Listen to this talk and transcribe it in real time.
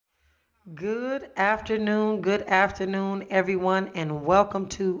Good afternoon, everyone, and welcome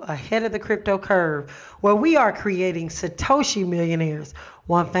to Ahead of the Crypto Curve, where we are creating Satoshi millionaires,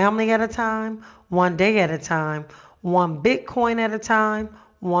 one family at a time, one day at a time, one Bitcoin at a time,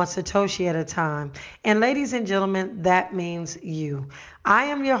 one Satoshi at a time. And ladies and gentlemen, that means you. I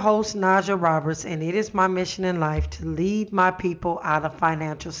am your host, Naja Roberts, and it is my mission in life to lead my people out of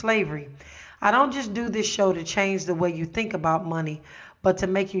financial slavery. I don't just do this show to change the way you think about money, but to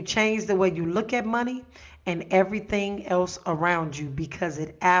make you change the way you look at money and everything else around you because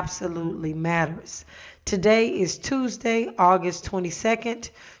it absolutely matters. Today is Tuesday, August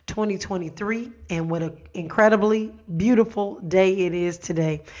 22nd, 2023, and what an incredibly beautiful day it is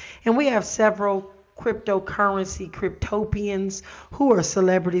today. And we have several cryptocurrency cryptopians who are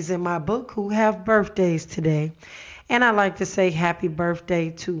celebrities in my book who have birthdays today. And I'd like to say happy birthday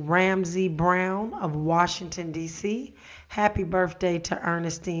to Ramsey Brown of Washington, D.C. Happy birthday to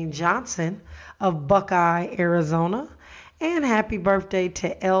Ernestine Johnson of Buckeye, Arizona. And happy birthday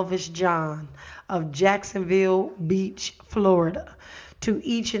to Elvis John of Jacksonville Beach, Florida. To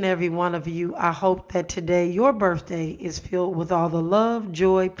each and every one of you, I hope that today your birthday is filled with all the love,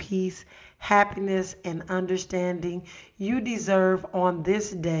 joy, peace, happiness, and understanding you deserve on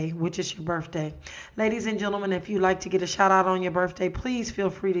this day, which is your birthday. Ladies and gentlemen, if you'd like to get a shout out on your birthday, please feel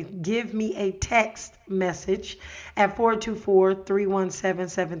free to give me a text message at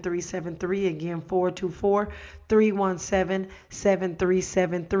 424-317-7373. Again,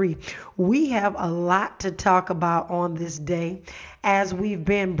 424-317-7373. We have a lot to talk about on this day as we've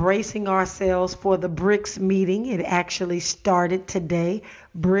been bracing ourselves for the B.R.I.C.S meeting. It actually started today.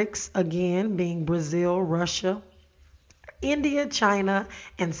 B.R.I.C.S again being Brazil, Russia, India, China,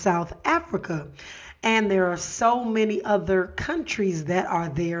 and South Africa. And there are so many other countries that are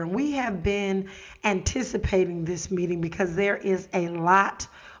there. And we have been anticipating this meeting because there is a lot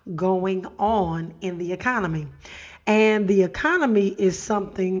going on in the economy. And the economy is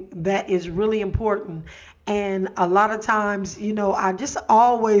something that is really important. And a lot of times, I just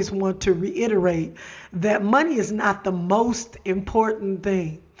always want to reiterate that money is not the most important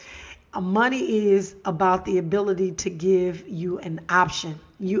thing. Money is about the ability to give you an option.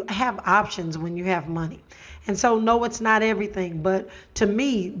 You have options when you have money. And so, no, it's not everything. But to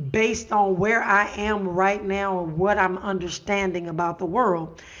me, based on where I am right now or what I'm understanding about the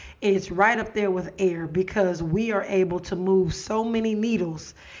world, it's right up there with air because we are able to move so many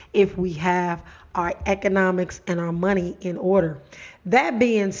needles if we have our economics and our money in order. That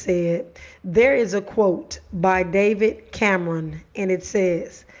being said, there is a quote by David Cameron, and it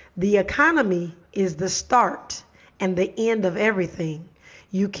says, "The economy is the start and the end of everything.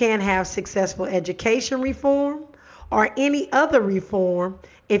 You can't have successful education reform or any other reform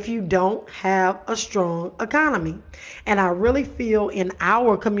if you don't have a strong economy." And I really feel in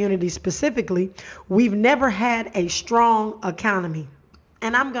our community specifically, we've never had a strong economy.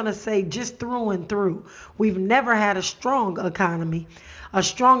 And I'm going to say just through and through, we've never had a strong economy, a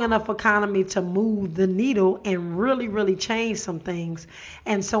strong enough economy to move the needle and really, really change some things.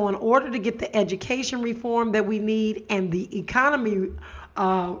 And so in order to get the education reform that we need and the economy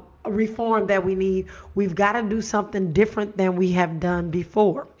reform that we need, we've got to do something different than we have done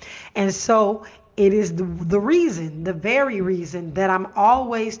before. And so it is the very reason that I'm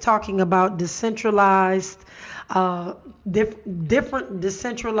always talking about decentralized different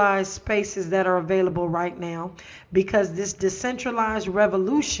decentralized spaces that are available right now, because this decentralized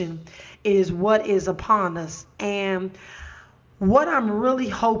revolution is what is upon us. And what I'm really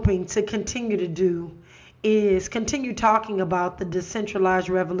hoping to continue to do is continue talking about the decentralized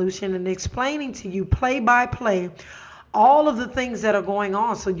revolution and explaining to you play by play all of the things that are going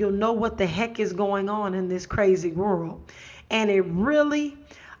on so you'll know what the heck is going on in this crazy world. And it literally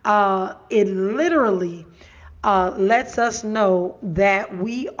lets us know that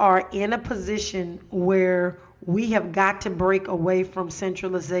we are in a position where we have got to break away from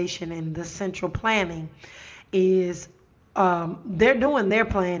centralization, and the central planning is they're doing their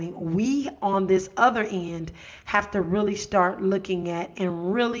planning. We on this other end have to really start looking at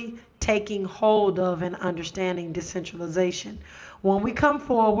and really taking hold of and understanding decentralization. When we come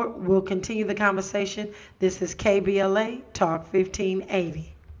forward, we'll continue the conversation. This is KBLA Talk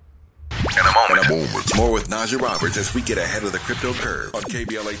 1580. In a moment, more with Naja Roberts as we get ahead of the crypto curve on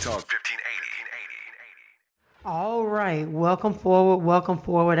KBLA Talk 1580. All right, welcome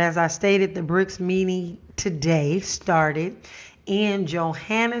forward. As I stated, the B.R.I.C.S meeting today started in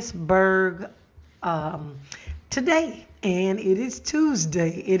Johannesburg today, and it is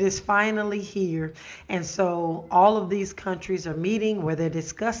Tuesday. It is finally here. And so all of these countries are meeting where they're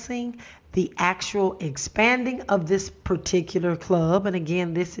discussing the actual expanding of this particular club. And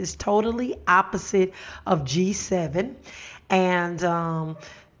again, this is totally opposite of G7. And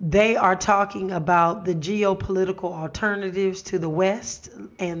they are talking about the geopolitical alternatives to the West,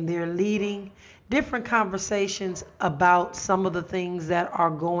 and they're leading different conversations about some of the things that are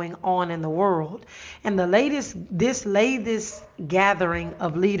going on in the world. And this latest gathering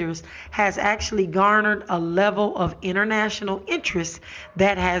of leaders has actually garnered a level of international interest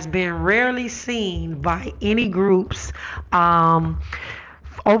that has been rarely seen by any groups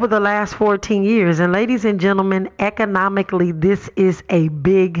over the last 14 years. And ladies and gentlemen, economically, this is a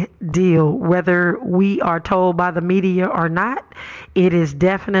big deal. Whether we are told by the media or not, it is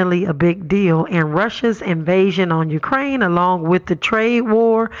definitely a big deal. And Russia's invasion on Ukraine, along with the trade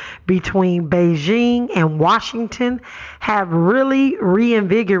war between Beijing and Washington, have really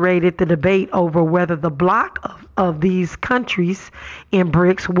reinvigorated the debate over whether the bloc of these countries in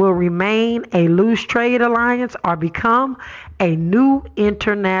BRICS will remain a loose trade alliance or become a new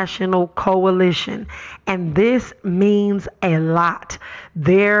international coalition. And this means a lot.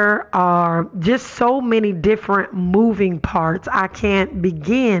 There are just so many different moving parts. I can't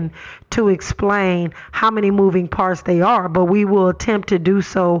begin to explain how many moving parts they are, but we will attempt to do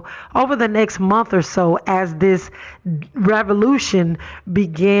so over the next month or so as this revolution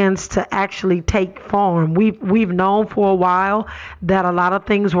begins to actually take form. We've known for a while that a lot of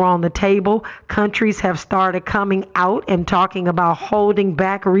things were on the table. Countries have started coming out and talking about holding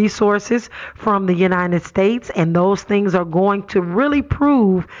back resources from the United States, and those things are going to really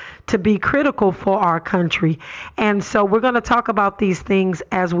prove to be critical for our country. And so we're going to talk about these things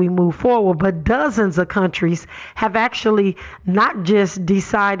as we move forward. But dozens of countries have actually not just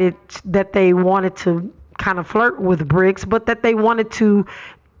decided that they wanted to kind of flirt with BRICS, but that they wanted to,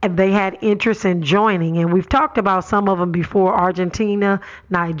 and they had interest in joining. And we've talked about some of them before: Argentina,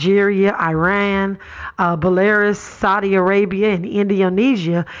 Nigeria, Iran, Belarus, Saudi Arabia, and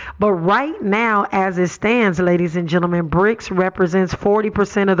Indonesia. But right now, as it stands, ladies and gentlemen, BRICS represents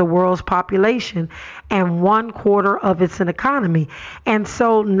 40% of the world's population and 1/4 of its economy. And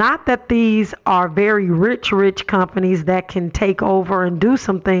so, not that these are very rich companies that can take over and do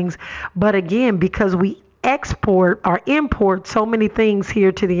some things, but again, because we export or import so many things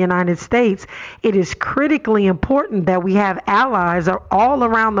here to the United States, it is critically important that we have allies all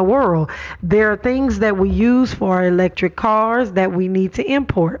around the world. There are things that we use for our electric cars that we need to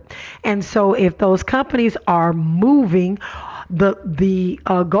import. And so if those companies are moving the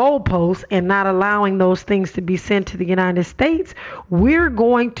goalposts and not allowing those things to be sent to the United States, we're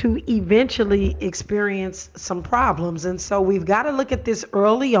going to eventually experience some problems. And so we've got to look at this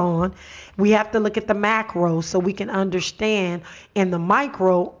early on. We have to look at the macro so we can understand in the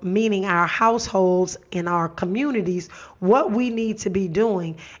micro, meaning our households and our communities, what we need to be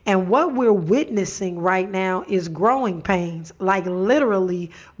doing. And what we're witnessing right now is growing pains, like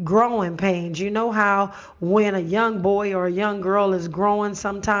literally growing pains. You know how when a young boy or a young girl is growing,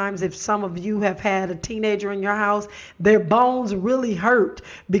 sometimes if some of you have had a teenager in your house, their bones really hurt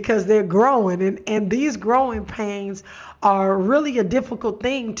because they're growing. And these growing pains are really a difficult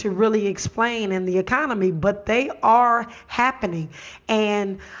thing to really explain in the economy, but they are happening.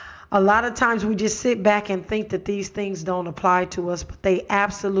 And a lot of times we just sit back and think that these things don't apply to us, but they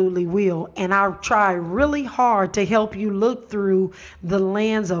absolutely will. And I'll try really hard to help you look through the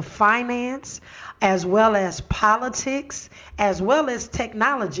lens of finance, as well as politics, as well as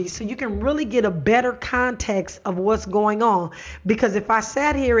technology, so you can really get a better context of what's going on. Because if I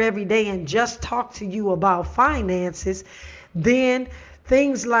sat here every day and just talked to you about finances, then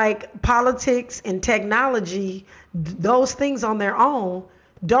things like politics and technology, those things on their own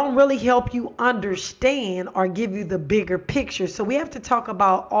don't really help you understand or give you the bigger picture. So we have to talk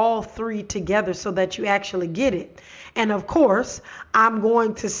about all three together so that you actually get it. And of course, I'm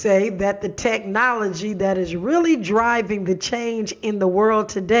going to say that the technology that is really driving the change in the world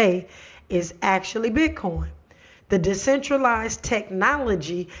today is actually Bitcoin. The decentralized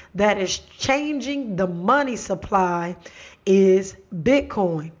technology that is changing the money supply is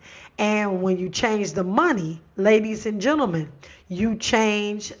Bitcoin. And when you change the money, ladies and gentlemen, you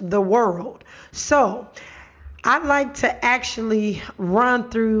change the world. So I'd like to actually run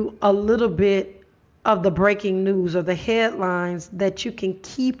through a little bit of the breaking news or the headlines that you can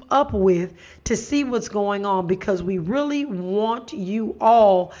keep up with to see what's going on, because we really want you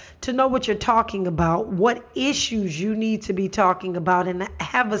all to know what you're talking about, what issues you need to be talking about, and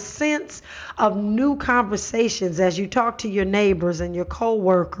have a sense of new conversations as you talk to your neighbors and your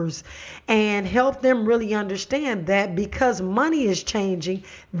co-workers, and help them really understand that because money is changing,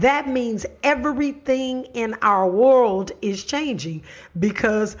 that means everything in our world is changing,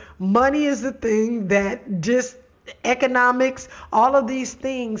 because money is the thing that just economics, all of these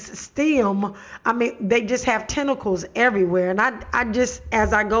things stem. I mean, they just have tentacles everywhere. And I just,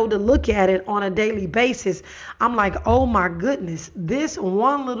 as I go to look at it on a daily basis, I'm like, oh my goodness, this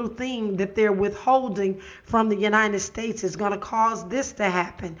one little thing that they're withholding from the United States is going to cause this to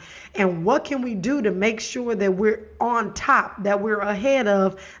happen. And what can we do to make sure that we're on top, that we're ahead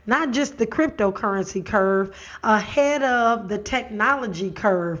of not just the cryptocurrency curve, ahead of the technology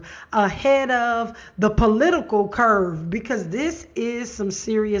curve, ahead of the political curve, because this is some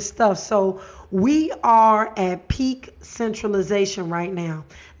serious stuff. So we are at peak centralization right now.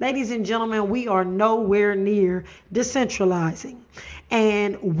 Ladies and gentlemen, we are nowhere near decentralizing.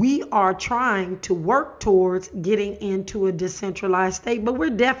 And we are trying to work towards getting into a decentralized state, but we're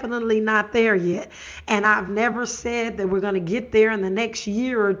definitely not there yet. And I've never said that we're going to get there in the next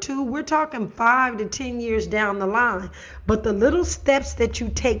year or two. We're talking 5 to 10 years down the line. But the little steps that you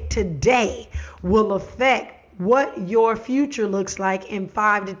take today will affect what your future looks like in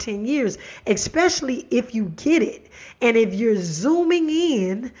 5 to 10 years, especially if you get it. And if you're zooming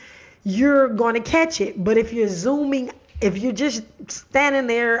in, you're going to catch it. But if you're just standing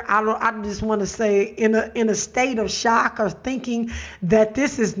there, I just want to say in a state of shock or thinking that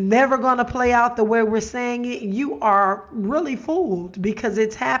this is never going to play out the way we're saying it, you are really fooled, because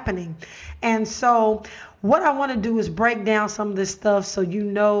it's happening. And so what I want to do is break down some of this stuff so you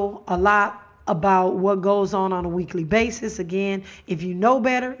know a lot about what goes on a weekly basis. Again, if you know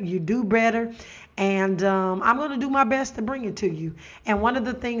better, you do better. And I'm going to do my best to bring it to you. And one of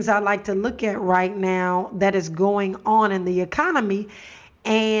the things I like to look at right now that is going on in the economy,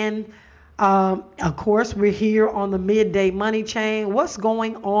 and of course, we're here on the midday money chain. What's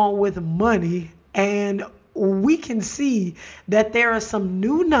going on with money? And we can see that there are some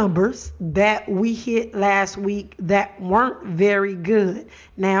new numbers that we hit last week that weren't very good.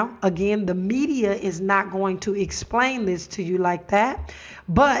 Now, again, the media is not going to explain this to you like that,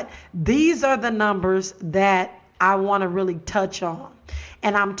 but these are the numbers that I want to really touch on.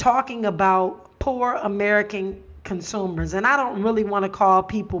 And I'm talking about poor American consumers. And I don't really want to call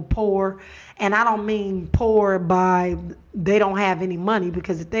people poor. And I don't mean poor by they don't have any money,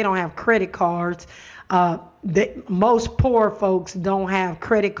 because if they don't have credit cards, most poor folks don't have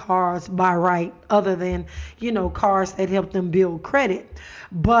credit cards by right, other than, cards that help them build credit.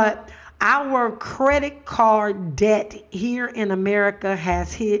 But our credit card debt here in America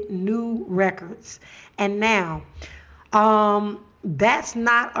has hit new records. And now, that's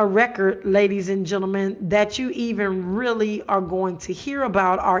not a record, ladies and gentlemen, that you even really are going to hear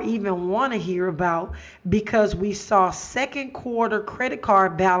about or even want to hear about, because we saw second quarter credit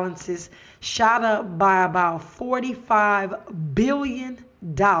card balances shot up by about $45 billion,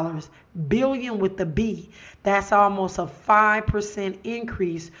 billion with the B. That's almost a 5%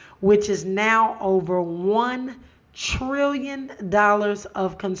 increase, which is now over $1 trillion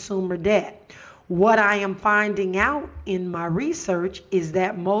of consumer debt. What I am finding out in my research is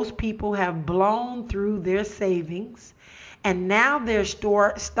that most people have blown through their savings, and now they're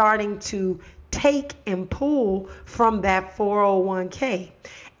starting to take and pull from that 401k.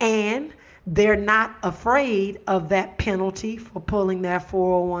 And they're not afraid of that penalty for pulling that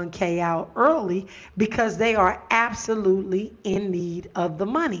 401k out early, because they are absolutely in need of the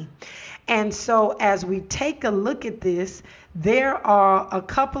money. And so as we take a look at this, there are a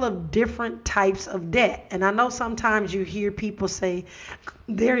couple of different types of debt. And I know sometimes you hear people say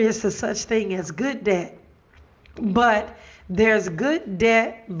there is a such thing as good debt, but there's good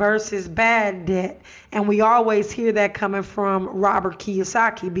debt versus bad debt. And we always hear that coming from Robert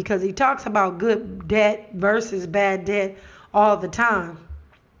Kiyosaki, because he talks about good debt versus bad debt all the time.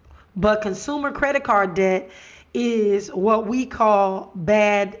 But consumer credit card debt is what we call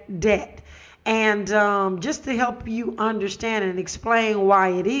bad debt. And just to help you understand and explain why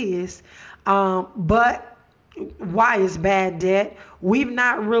it is, but why is bad debt, we've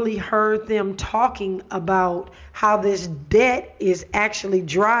not really heard them talking about how this debt is actually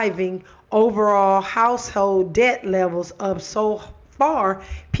driving overall household debt levels up so far,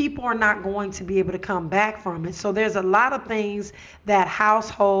 people are not going to be able to come back from it. So there's a lot of things that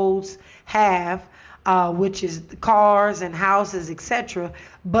households have which is cars and houses, etc.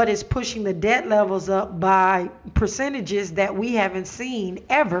 But it's pushing the debt levels up by percentages that we haven't seen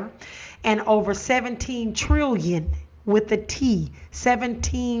ever, and over 17 trillion with a T,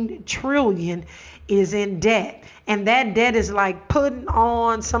 17 trillion is in debt. And that debt is like putting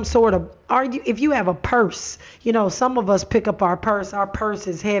on some sort of, if you have a purse, some of us pick up our purse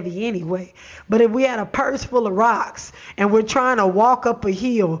is heavy anyway. But if we had a purse full of rocks and we're trying to walk up a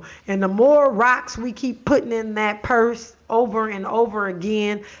hill, and the more rocks we keep putting in that purse over and over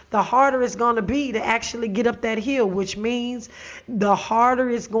again, the harder it's going to be to actually get up that hill, which means the harder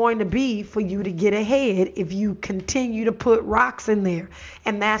it's going to be for you to get ahead if you continue to put rocks in there.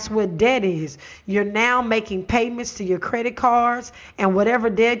 And that's what debt is. You're now making payments to your credit cards and whatever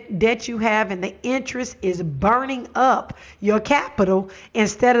debt you have, and the interest is burning up your capital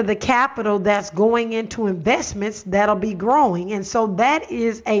instead of the capital that's going into investments that'll be growing. And so that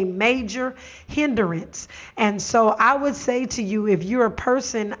is a major hindrance. And so I would say to you, if you're a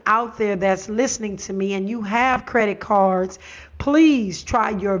person out there that's listening to me and you have credit cards, please try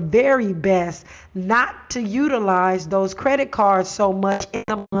your very best not to utilize those credit cards so much in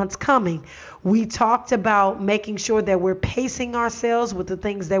the months coming. We talked about making sure that we're pacing ourselves with the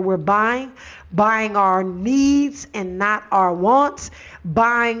things that we're buying our needs and not our wants,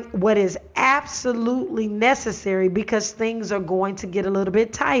 buying what is absolutely necessary because things are going to get a little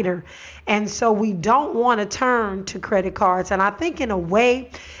bit tighter. And so we don't want to turn to credit cards. And I think in a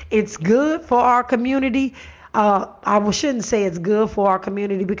way it's good for our community. I shouldn't say it's good for our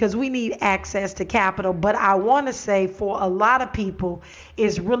community because we need access to capital, but I want to say for a lot of people,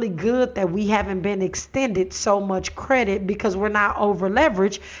 it's really good that we haven't been extended so much credit because we're not over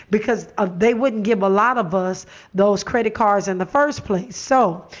leveraged, because they wouldn't give a lot of us those credit cards in the first place.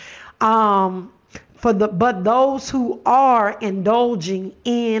 So, but those who are indulging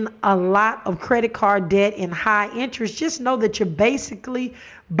in a lot of credit card debt and high interest, just know that you're basically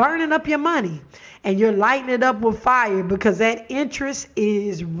burning up your money and you're lighting it up with fire, because that interest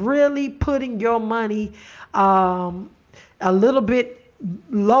is really putting your money a little bit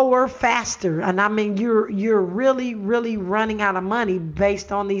lower faster. And I mean, you're really running out of money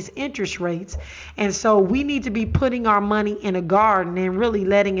based on these interest rates. And so we need to be putting our money in a garden and really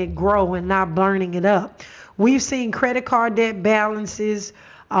letting it grow and not burning it up. We've seen credit card debt balances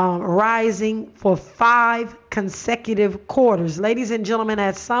rising for 5 consecutive quarters. Ladies and gentlemen,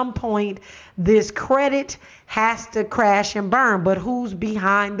 at some point, this credit has to crash and burn. But who's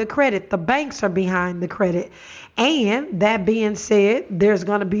behind the credit? The banks are behind the credit. And that being said, there's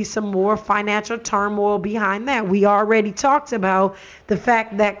going to be some more financial turmoil behind that. We already talked about the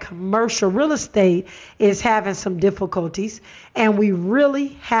fact that commercial real estate is having some difficulties. And we really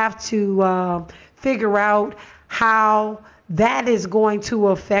have to figure out how that is going to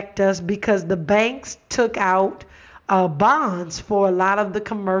affect us, because the banks took out bonds for a lot of the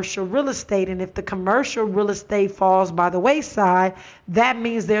commercial real estate. And if the commercial real estate falls by the wayside, that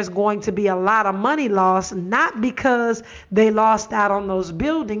means there's going to be a lot of money lost, not because they lost out on those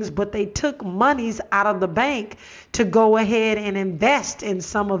buildings, but they took monies out of the bank to go ahead and invest in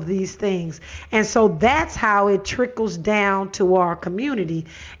some of these things. And so that's how it trickles down to our community.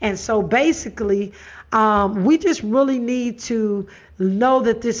 And so basically, we just really need to know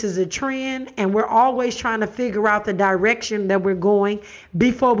that this is a trend, and we're always trying to figure out the direction that we're going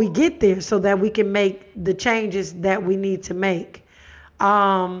before we get there so that we can make the changes that we need to make.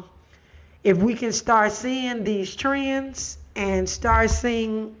 If we can start seeing these trends and start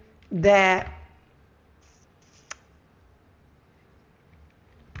seeing that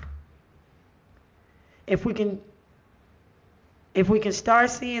if we can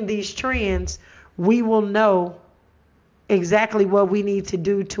start seeing these trends, we will know exactly what we need to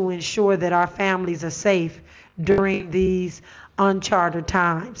do to ensure that our families are safe during these uncharted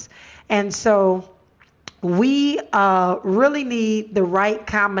times. And so we really need the right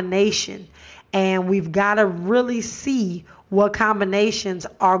combination, and we've got to really see what combinations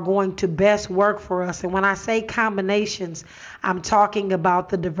are going to best work for us. And when I say combinations, I'm talking about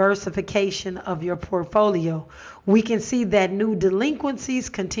the diversification of your portfolio. We can see that new delinquencies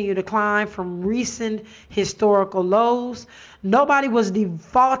continue to climb from recent historical lows. Nobody was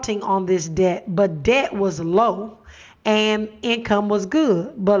defaulting on this debt, but debt was low and income was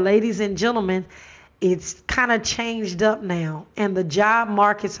good. But ladies and gentlemen, it's kind of changed up now, and the job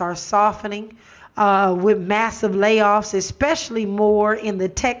markets are softening with massive layoffs, especially more in the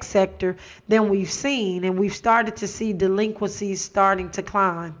tech sector than we've seen. And we've started to see delinquencies starting to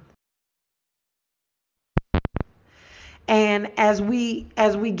climb. And as we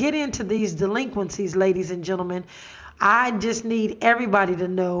get into these delinquencies, ladies and gentlemen, I just need everybody to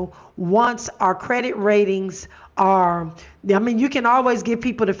know, once our credit ratings are, I mean, you can always get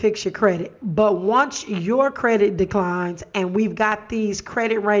people to fix your credit, but once your credit declines, and we've got these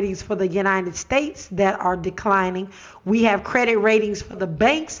credit ratings for the United States that are declining, we have credit ratings for the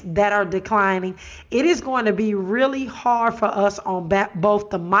banks that are declining, it is going to be really hard for us on both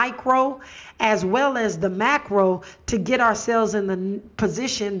the micro as well as the macro to get ourselves in the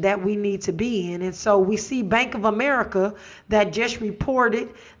position that we need to be in. And so we see Bank of America that just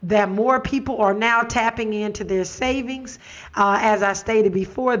reported that more people are now tapping into their savings. As I stated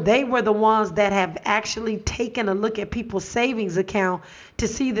before, they were the ones that have actually taken a look at people's savings account to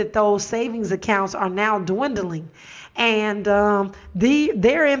see that those savings accounts are now dwindling. And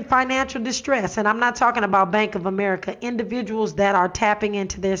they're in financial distress. And I'm not talking about Bank of America. Individuals that are tapping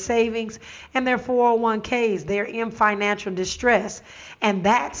into their savings and their 401ks, they're in financial distress. And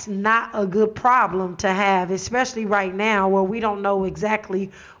that's not a good problem to have, especially right now where we don't know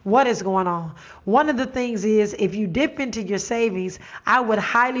exactly what is going on. One of the things is, if you dip into your savings, I would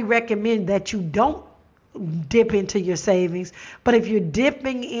highly recommend that you don't dip into your savings. But if you're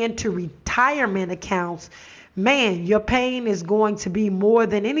dipping into retirement accounts, man, your pain is going to be more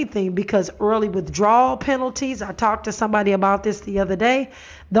than anything, because early withdrawal penalties, I talked to somebody about this the other day,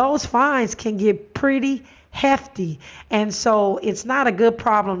 those fines can get pretty hefty. And so it's not a good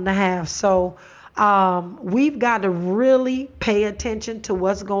problem to have. So we've got to really pay attention to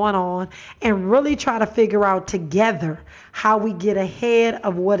what's going on and really try to figure out together how we get ahead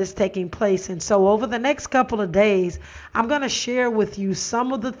of what is taking place. And so over the next couple of days, I'm going to share with you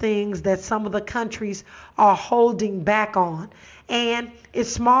some of the things that some of the countries are holding back on. And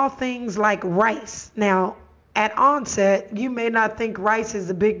it's small things like rice. Now, at onset, you may not think rice is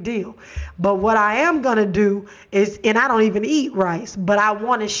a big deal, but what I am going to do is, and I don't even eat rice, but I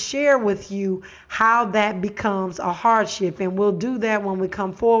want to share with you how that becomes a hardship. And we'll do that when we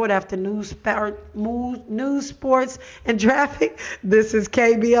come forward after news, sports, and traffic. This is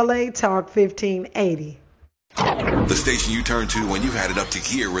KBLA Talk 1580. The station you turn to when you've had it up to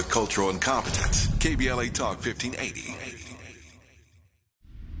gear with cultural incompetence. KBLA Talk 1580.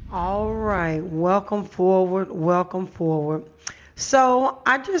 All right, welcome forward, welcome forward. So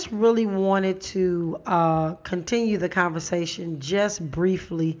I just really wanted to continue the conversation just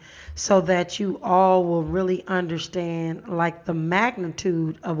briefly so that you all will really understand like the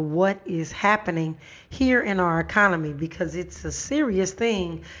magnitude of what is happening here in our economy, because it's a serious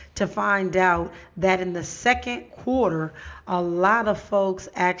thing to find out that in the second quarter, a lot of folks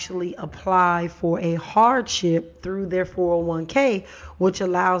actually apply for a hardship through their 401k, which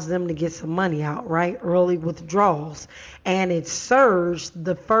allows them to get some money out, right? Early withdrawals. And it surged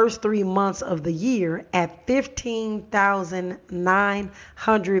the first 3 months of the year at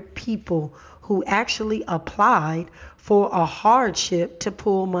 15,900 people who actually applied for a hardship to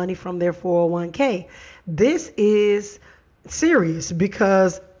pull money from their 401k. This is serious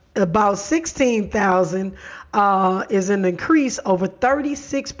because about 16,000 is an increase over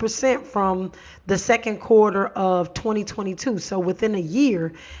 36% from the second quarter of 2022. So within a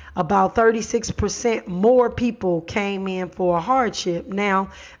year, about 36% more people came in for a hardship. Now,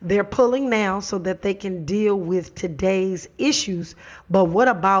 they're pulling now so that they can deal with today's issues. But what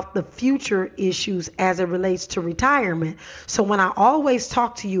about the future issues as it relates to retirement? So when I always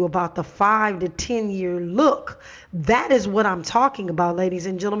talk to you about the 5 to 10 year look, that is what I'm talking about, ladies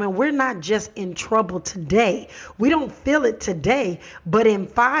and gentlemen. We're not just in trouble today. We don't feel it today, but in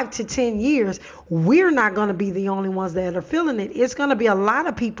 5 to 10 years, we're not going to be the only ones that are feeling it. It's going to be a lot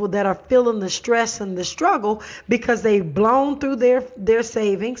of people that are feeling the stress and the struggle because they've blown through their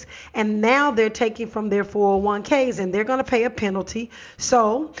savings, and now they're taking from their 401ks, and they're going to pay a penalty.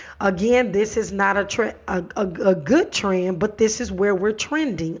 So again, this is not a good trend, but this is where we're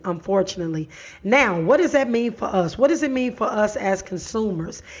trending, unfortunately. Now, what does that mean for us? What does it mean for us as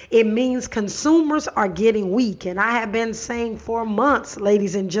consumers? It means consumers are getting weak. And I have been saying for months,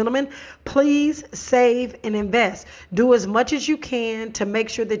 ladies and gentlemen, please save and invest. Do as much as you can to make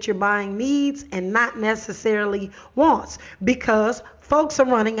sure that you're buying needs and not necessarily wants, because folks are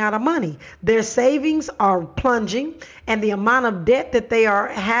running out of money. Their savings are plunging, and the amount of debt that they are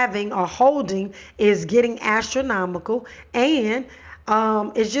having or holding is getting astronomical, and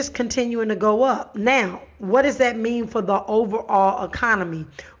it's just continuing to go up. Now, what does that mean for the overall economy?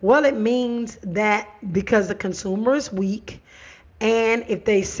 Well, it means that because the consumer is weak, And if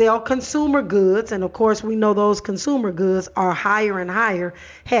they sell consumer goods, and of course we know those consumer goods are higher and higher.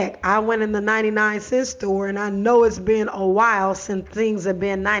 Heck, I went in the 99-cent store, and I know it's been a while since things have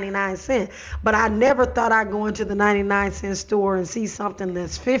been 99 cents, but I never thought I'd go into the 99-cent store and see something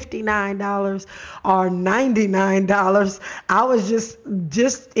that's $59 or $99. I was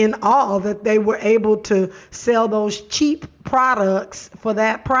just in awe that they were able to sell those cheap products for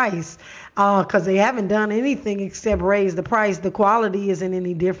that price, because they haven't done anything except raise the price. The quality isn't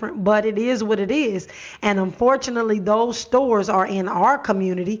any different, but it is what it is. And unfortunately, those stores are in our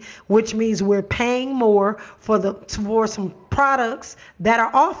community, which means we're paying more for some products that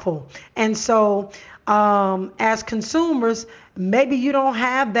are awful. And so as consumers, maybe you don't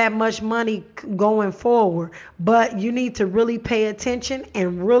have that much money going forward, but you need to really pay attention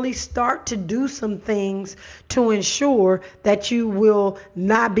and really start to do some things to ensure that you will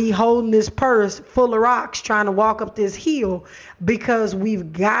not be holding this purse full of rocks trying to walk up this hill, because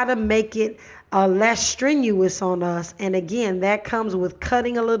we've got to make it less strenuous on us. And again, that comes with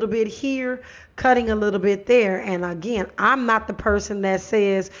cutting a little bit here, cutting a little bit there. And again, I'm not the person that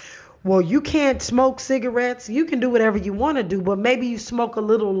says, well, you can't smoke cigarettes. You can do whatever you want to do, but maybe you smoke a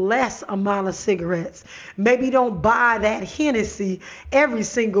little less amount of cigarettes. Maybe you don't buy that Hennessy every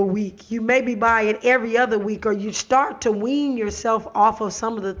single week. You maybe buy it every other week, or you start to wean yourself off of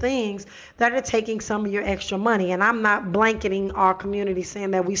some of the things that are taking some of your extra money. And I'm not blanketing our community saying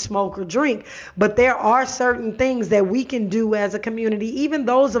that we smoke or drink, but there are certain things that we can do as a community, even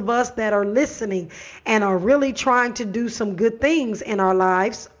those of us that are listening and are really trying to do some good things in our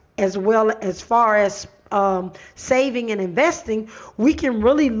lives, as well as far as saving and investing. We can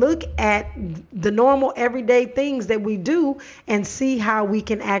really look at the normal everyday things that we do and see how we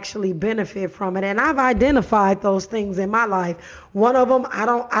can actually benefit from it. And I've identified those things in my life. One of them, I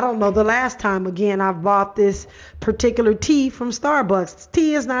don't know the last time, again, I've bought this particular tea from Starbucks.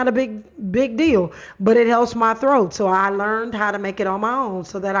 Tea is not a big deal, but it helps my throat. So I learned how to make it on my own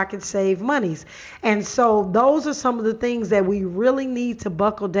so that I could save monies. And so those are some of the things that we really need to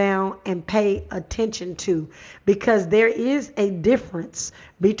buckle down and pay attention to, because there is a difference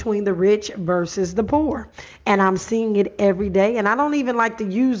between the rich versus the poor. And I'm seeing it every day. And I don't even like to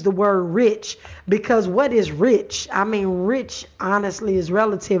use the word rich, because what is rich? I mean, rich honestly is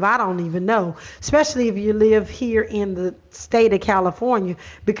relative. I don't even know, especially if you live here in the state of California,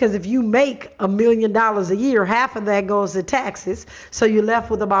 because if you make $1 million a year, half of that goes to taxes. So you're left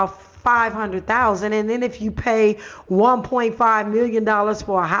with about $500,000. And then if you pay $1.5 million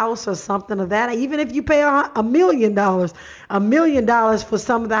for a house or something of that, even if you pay $1 million, $1 million for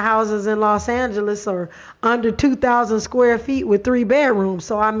some of the houses in Los Angeles are under 2,000 square feet with 3 bedrooms.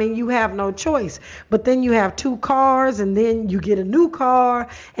 So, I mean, you have no choice. But then you have 2 cars, and then you get a new car,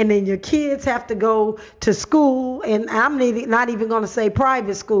 and then your kids have to go to school. And I'm not even going to say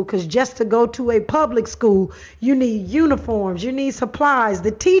private school, because just to go to a public school, you need uniforms, you need supplies. The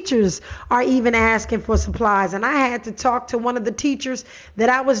teachers are even asking for supplies. And I had to talk to one of the teachers that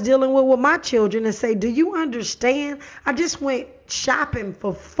I was dealing with my children and say, do you understand? I just went shopping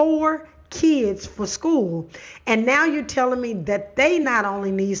for 4 kids for school, and now you're telling me that they not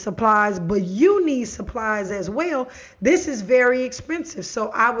only need supplies, but you need supplies as well. This is very expensive. So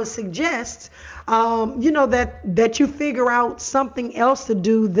I would suggest that you figure out something else to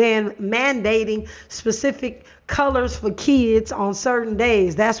do than mandating specific colors for kids on certain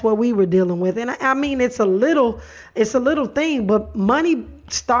days. That's what we were dealing with. And I mean, it's a little thing, but money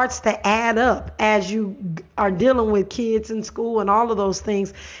starts to add up as you are dealing with kids in school and all of those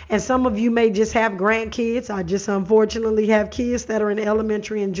things. And some of you may just have grandkids. I just unfortunately have kids that are in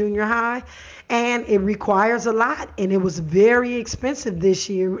elementary and junior high, and it requires a lot. And it was very expensive this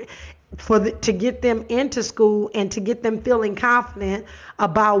year to get them into school and to get them feeling confident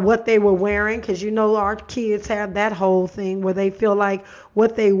about what they were wearing, because our kids have that whole thing where they feel like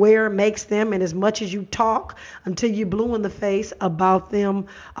what they wear makes them, and as much as you talk until you're blue in the face about them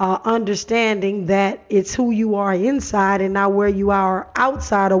understanding that it's who you are inside and not where you are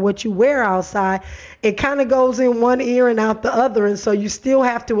outside or what you wear outside, it kind of goes in one ear and out the other. And so you still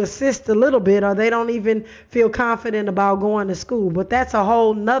have to assist a little bit, or they don't even feel confident about going to school. But that's a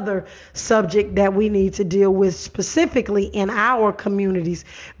whole nother subject that we need to deal with specifically in our communities,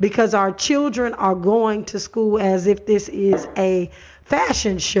 because our children are going to school as if this is a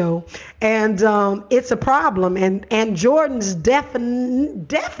fashion show, and it's a problem, and Jordans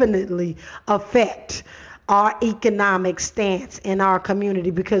definitely affect our economic stance in our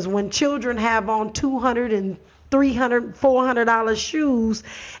community, because when children have on $200 and $300, $400 shoes,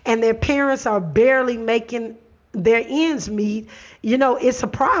 and their parents are barely making their ends meet, it's a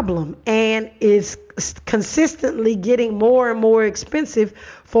problem, and it's consistently getting more and more expensive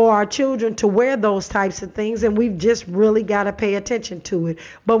for our children to wear those types of things, and we've just really got to pay attention to it.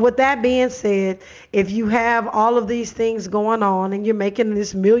 But with that being said, if you have all of these things going on and you're making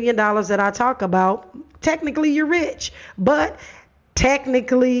this $1 million that I talk about, technically you're rich, but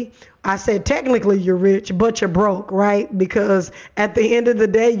technically you're rich, but you're broke, right? Because at the end of the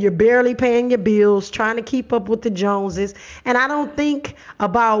day, you're barely paying your bills, trying to keep up with the Joneses. And I don't think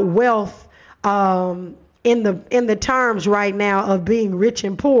about wealth in the terms right now of being rich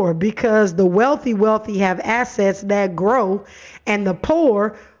and poor, because the wealthy have assets that grow, and the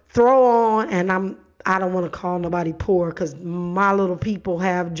poor throw on, and I don't want to call nobody poor because my little people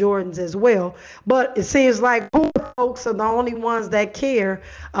have Jordans as well. But it seems like poor folks are the only ones that care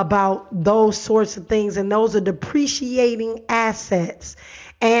about those sorts of things. And those are depreciating assets.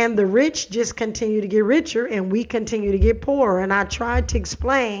 And the rich just continue to get richer and we continue to get poorer. And I tried to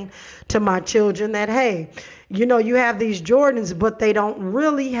explain to my children that, hey, you have these Jordans, but they don't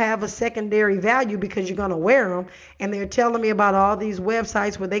really have a secondary value because you're going to wear them. And they're telling me about all these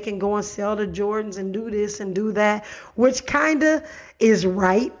websites where they can go and sell the Jordans and do this and do that, which kind of is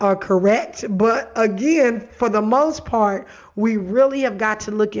right or correct. But again, for the most part, we really have got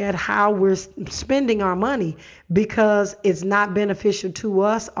to look at how we're spending our money, because it's not beneficial to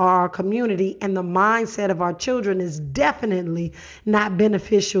us or our community. And the mindset of our children is definitely not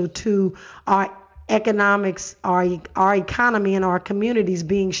beneficial to our economics, our economy, and our communities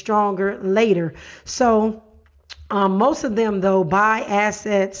being stronger later. So most of them, though, buy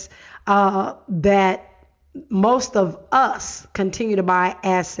assets that most of us continue to buy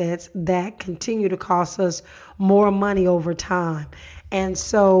assets that continue to cost us more money over time. And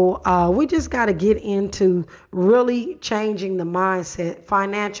so we just got to get into really changing the mindset,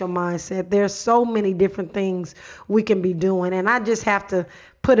 financial mindset. There's so many different things we can be doing. And I just have to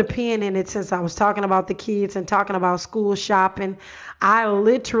put a pin in it, since I was talking about the kids and talking about school shopping. I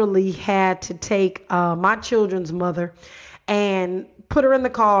literally had to take my children's mother and put her in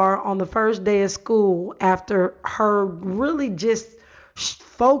the car on the first day of school after her really just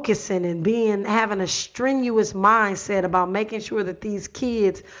focusing and having a strenuous mindset about making sure that these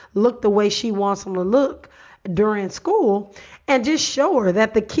kids look the way she wants them to look during school, and just show her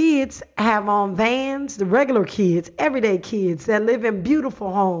that the kids have on Vans, the regular kids, everyday kids that live in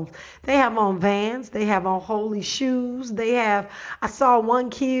beautiful homes. They have on Vans, they have on Holy shoes. I saw one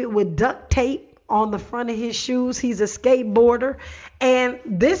kid with duct tape on the front of his shoes. He's a skateboarder. And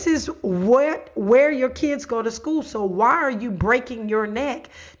this is where your kids go to school. So why are you breaking your neck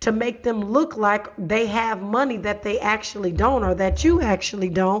to make them look like they have money that they actually don't, or that you actually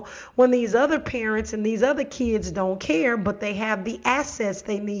don't, when these other parents and these other kids don't care, but they have the assets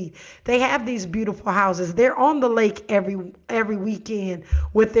they need? They have these beautiful houses. They're on the lake every weekend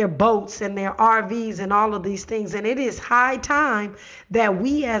with their boats and their RVs and all of these things. And it is high time that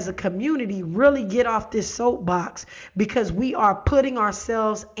we as a community really get off this soapbox, because we are putting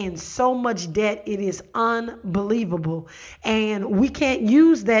ourselves in so much debt. It is unbelievable. And we can't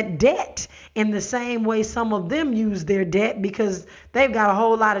use that debt in the same way some of them use their debt, because they've got a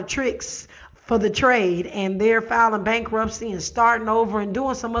whole lot of tricks for the trade, and they're filing bankruptcy and starting over and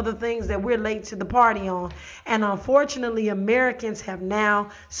doing some other things that we're late to the party on. And unfortunately, Americans have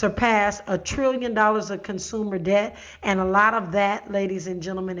now surpassed $1 trillion of consumer debt, and a lot of that, ladies and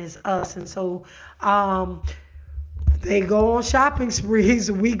gentlemen, is us. And so they go on shopping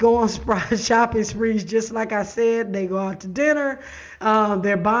sprees. We go on shopping sprees. Just like I said, they go out to dinner.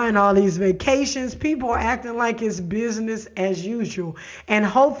 They're buying all these vacations. People are acting like it's business as usual. And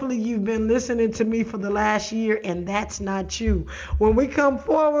hopefully you've been listening to me for the last year, and that's not you. When we come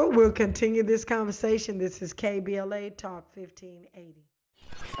forward, we'll continue this conversation. This is KBLA Talk 1580.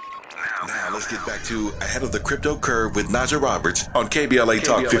 Now let's get back to Ahead of the Crypto Curve with Naja Roberts on KBLA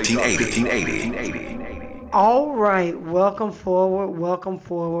Talk 1580. All right, welcome forward.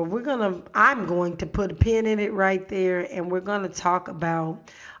 I'm going to put a pin in it right there, and we're going to talk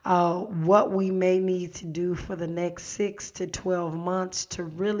about what we may need to do for the next 6 to 12 months to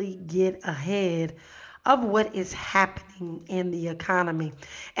really get ahead of what is happening in the economy.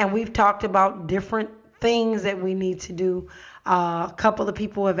 And we've talked about different things that we need to do. A couple of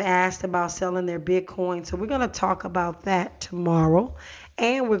people have asked about selling their Bitcoin, so we're going to talk about that tomorrow.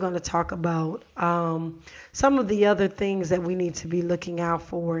 And we're going to talk about some of the other things that we need to be looking out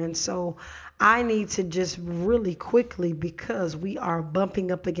for. And so I need to just really quickly, because we are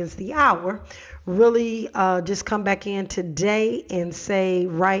bumping up against the hour, really just come back in today and say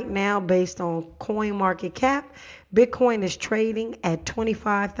right now, based on coin market cap, Bitcoin is trading at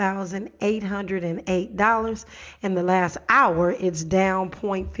 $25,808. In the last hour, it's down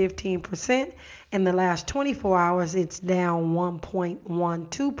 0.15%. In the last 24 hours, it's down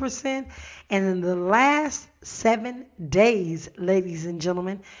 1.12%. And in the last 7 days, ladies and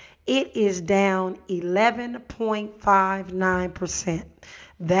gentlemen, it is down 11.59%.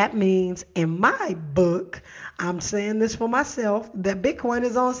 That means, in my book, I'm saying this for myself, that Bitcoin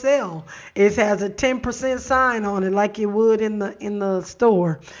is on sale. It has a 10% sign on it like you would in the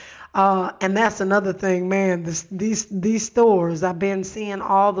store. And that's another thing, man. These stores, I've been seeing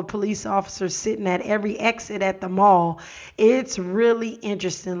all the police officers sitting at every exit at the mall. It's really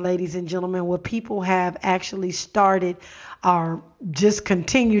interesting, ladies and gentlemen, what people have actually started or just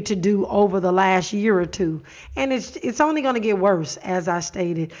continue to do over the last year or two. And it's only going to get worse, as I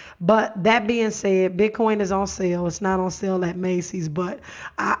stated. But that being said, Bitcoin is on sale. It's not on sale at Macy's, but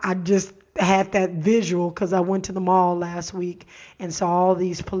I just had that visual because I went to the mall last week and saw all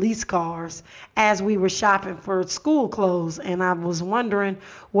these police cars as we were shopping for school clothes, and I was wondering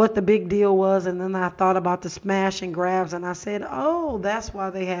what the big deal was. And then I thought about the smash and grabs, and I said, oh, that's why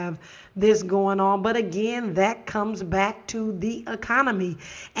they have this going on. But again, that comes back to the economy,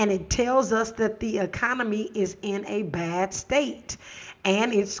 and it tells us that the economy is in a bad state.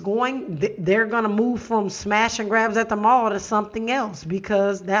 And they're going to move from smash and grabs at the mall to something else,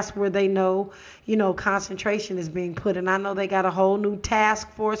 because that's where they know, concentration is being put. And I know they got a whole new task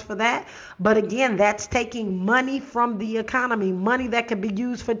force for that. But again, that's taking money from the economy, money that can be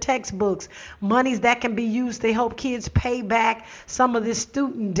used for textbooks, monies that can be used to help kids pay back some of this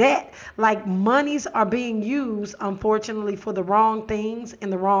student debt. Like, monies are being used, unfortunately, for the wrong things in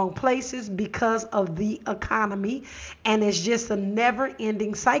the wrong places because of the economy. And it's just a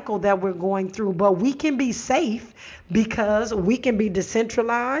never-ending cycle that we're going through. But we can be safe because we can be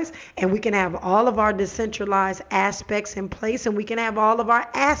decentralized, and we can have all of our decentralized aspects in place, and we can have all of our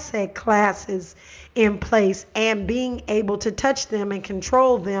asset classes in place, and being able to touch them and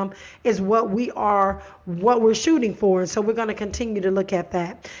control them is what we're shooting for. And so we're going to continue to look at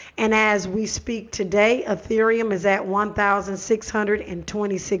that. And as we speak today, Ethereum is at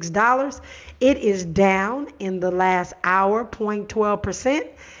 $1,626. It is down in the last hour 0.12%,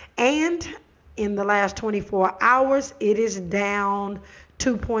 and in the last 24 hours, it is down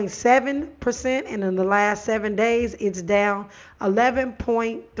 2.7%, and in the last 7 days, it's down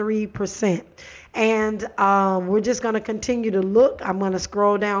 11.3%. And we're just going to continue to look. I'm going to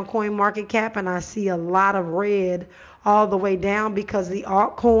scroll down CoinMarketCap, and I see a lot of red all the way down because the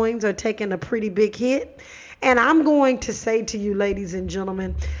altcoins are taking a pretty big hit. And I'm going to say to you, ladies and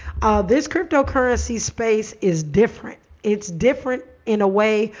gentlemen, this cryptocurrency space is different. It's different in a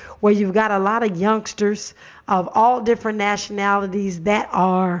way where you've got a lot of youngsters of all different nationalities that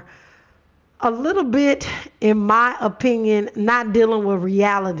are a little bit, in my opinion, not dealing with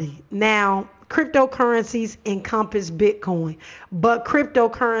reality. Now, cryptocurrencies encompass Bitcoin, but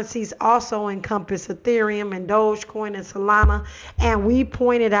cryptocurrencies also encompass Ethereum and DogeCoin and Solana. And we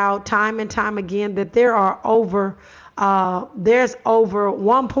pointed out time and time again that there's over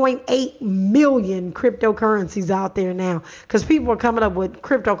 1.8 million cryptocurrencies out there now, because people are coming up with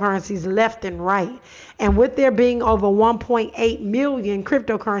cryptocurrencies left and right. And with there being over 1.8 million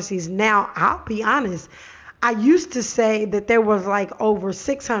cryptocurrencies now, I'll be honest, I used to say that there was like over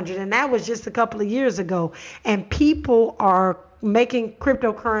 600, and that was just a couple of years ago. And people are making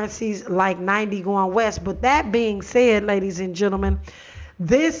cryptocurrencies like 90 going west. But that being said, ladies and gentlemen,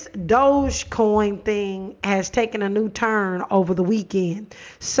 this DogeCoin thing has taken a new turn over the weekend.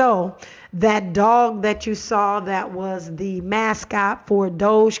 So that dog that you saw that was the mascot for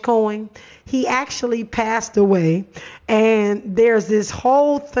DogeCoin, he actually passed away. And there's this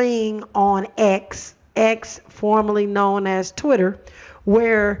whole thing on X, formerly known as Twitter,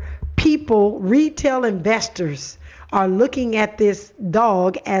 where retail investors are looking at this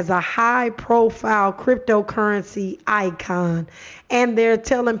dog as a high-profile cryptocurrency icon. And they're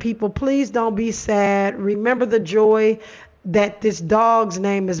telling people, please don't be sad. Remember the joy that this dog's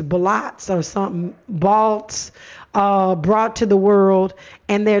name is B.R.I.C.S or something, B.R.I.C.S, brought to the world.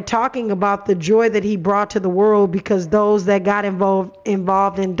 And they're talking about the joy that he brought to the world because those that got involved in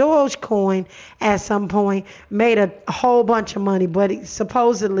DogeCoin at some point made a whole bunch of money. But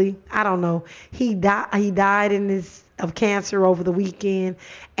supposedly, I don't know, he died in his of cancer over the weekend.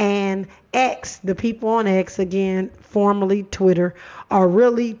 And X, the people on X, again, formerly Twitter, are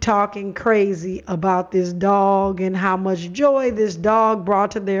really talking crazy about this dog and how much joy this dog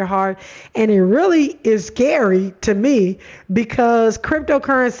brought to their heart. And it really is scary to me because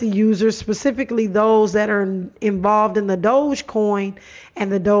cryptocurrency users, specifically those that are involved in the DogeCoin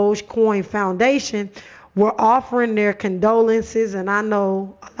and the DogeCoin Foundation, were offering their condolences. And I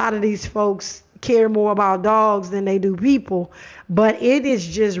know a lot of these folks care more about dogs than they do people, but it is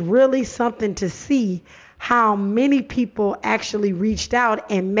just really something to see how many people actually reached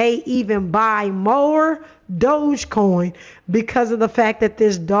out and may even buy more DogeCoin because of the fact that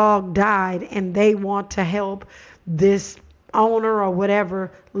this dog died and they want to help this owner or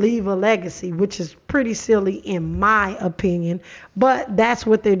whatever leave a legacy, which is pretty silly in my opinion, but that's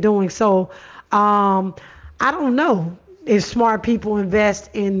what they're doing. So I don't know if smart people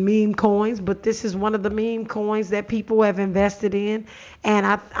invest in meme coins, but this is one of the meme coins that people have invested in.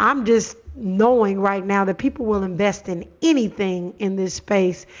 And I'm just knowing right now that people will invest in anything in this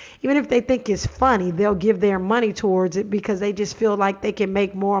space. Even if they think it's funny, they'll give their money towards it because they just feel like they can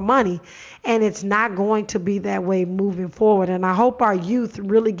make more money. And it's not going to be that way moving forward. And I hope our youth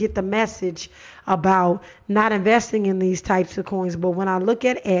really get the message about not investing in these types of coins. But when I look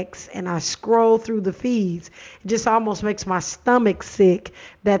at X and I scroll through the feeds, it just almost makes my stomach sick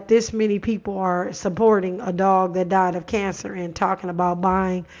that this many people are supporting a dog that died of cancer and talking about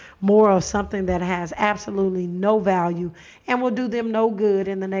buying more of something that has absolutely no value and will do them no good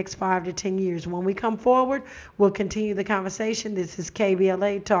in the next 5 to 10 years. When we come forward, we'll continue the conversation. This is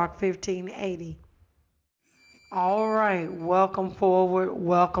KBLA Talk 1580. All right, welcome forward,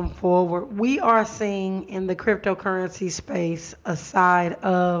 welcome forward. We are seeing in the cryptocurrency space, aside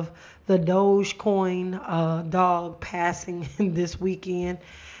of the Dogecoin dog passing this weekend,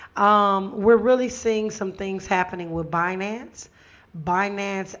 we're really seeing some things happening with Binance.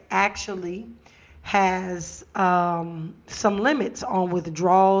 Binance actually has some limits on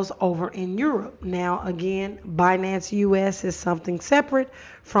withdrawals over in Europe. Now, again, Binance US is something separate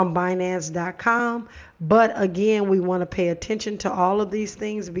from Binance.com. But again, we want to pay attention to all of these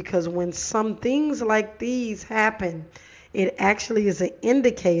things because when some things like these happen, it actually is an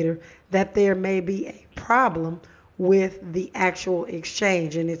indicator that there may be a problem with the actual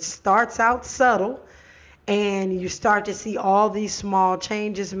exchange. And it starts out subtle, and you start to see all these small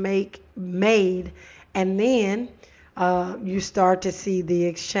changes made, and then you start to see the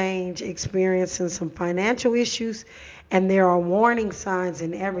exchange experiencing some financial issues, and there are warning signs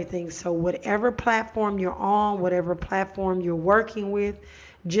and everything. So whatever platform you're on, whatever platform you're working with,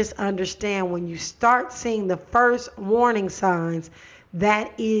 just understand when you start seeing the first warning signs,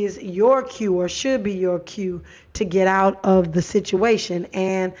 that is your cue, or should be your cue, to get out of the situation.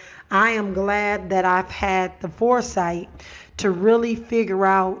 And I am glad that I've had the foresight to really figure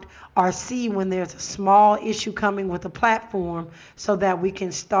out or see when there's a small issue coming with a platform so that we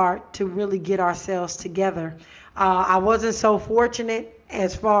can start to really get ourselves together. I wasn't so fortunate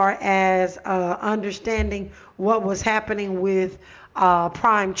as far as understanding what was happening with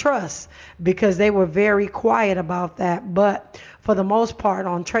Prime Trust because they were very quiet about that. But for the most part,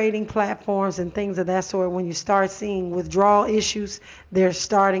 on trading platforms and things of that sort, when you start seeing withdrawal issues, they're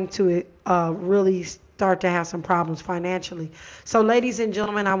starting to really start to have some problems financially. So ladies and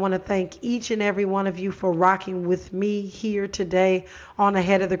gentlemen, I want to thank each and every one of you for rocking with me here today on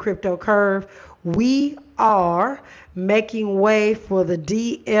Ahead of the Crypto Curve. We are making way for the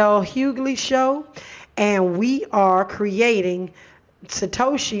D.L. Hughley Show, and we are creating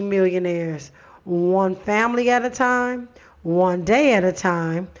Satoshi millionaires, one family at a time, one day at a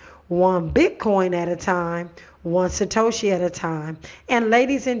time, one Bitcoin at a time, one Satoshi at a time. And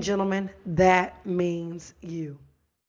ladies and gentlemen, that means you.